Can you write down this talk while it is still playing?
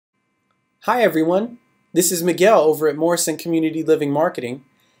Hi everyone, this is Miguel over at Morrison Community Living Marketing,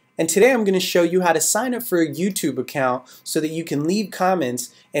 and today I'm going to show you how to sign up for a YouTube account so that you can leave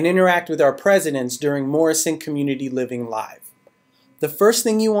comments and interact with our presidents during Morrison Community Living Live. The first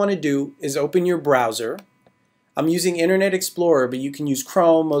thing you want to do is open your browser. I'm using Internet Explorer, but you can use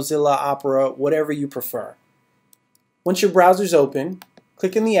Chrome, Mozilla, Opera, whatever you prefer. Once your browser's open,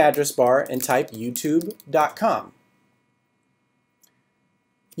 click in the address bar and type youtube.com.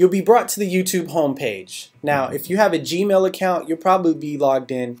 You'll be brought to the YouTube homepage. Now, if you have a Gmail account, you'll probably be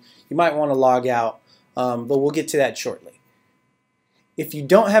logged in. You might want to log out, but we'll get to that shortly. If you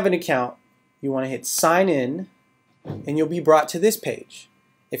don't have an account, you want to hit sign in, and you'll be brought to this page.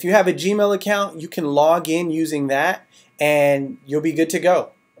 If you have a Gmail account, you can log in using that, and you'll be good to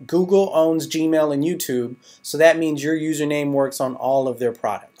go. Google owns Gmail and YouTube, so that means your username works on all of their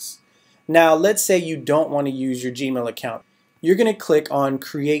products. Now, let's say you don't want to use your Gmail account. You're going to click on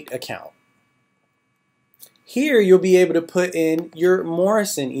Create Account. Here you'll be able to put in your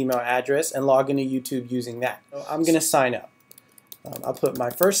Morrison email address and log into YouTube using that. So I'm going to sign up. I'll put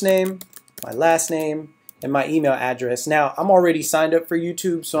my first name, my last name, and my email address. Now I'm already signed up for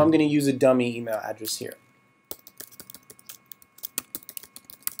YouTube, so I'm going to use a dummy email address here.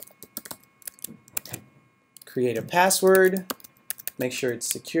 Create a password. Make sure it's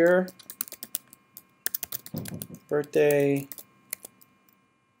secure. Birthday.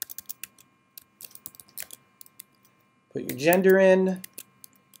 Put your gender in,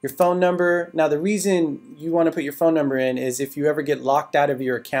 your phone number. Now the reason you want to put your phone number in is if you ever get locked out of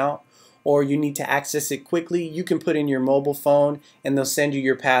your account or you need to access it quickly, you can put in your mobile phone and they'll send you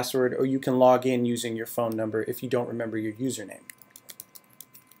your password, or you can log in using your phone number if you don't remember your username.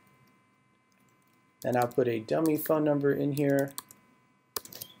 And I'll put a dummy phone number in here.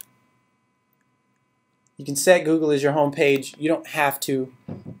 You can set Google as your home page. You don't have to.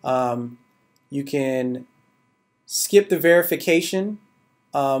 You can skip the verification,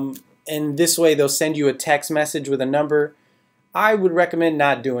 and this way they'll send you a text message with a number. I would recommend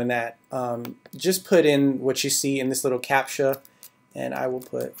not doing that. Just put in what you see in this little CAPTCHA, and I will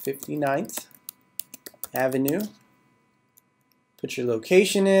put 59th Avenue. Put your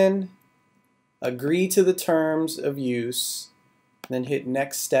location in, agree to the terms of use, then hit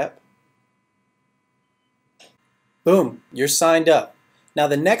next step. Boom, you're signed up. Now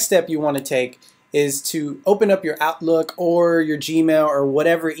the next step you want to take is to open up your Outlook or your Gmail or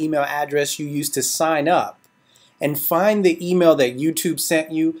whatever email address you use to sign up, and find the email that YouTube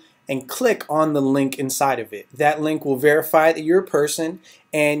sent you and click on the link inside of it. That link will verify that you're a person,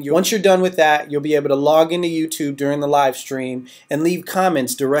 and once you're done with that, you'll be able to log into YouTube during the live stream and leave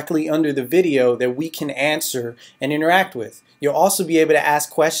comments directly under the video that we can answer and interact with. You'll also be able to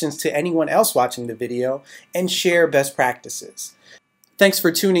ask questions to anyone else watching the video and share best practices. Thanks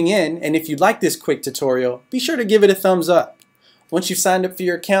for tuning in, and if you like this quick tutorial, be sure to give it a thumbs up. Once you've signed up for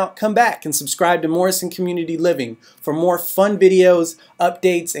your account, come back and subscribe to Morrison Community Living for more fun videos,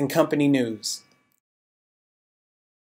 updates, and company news.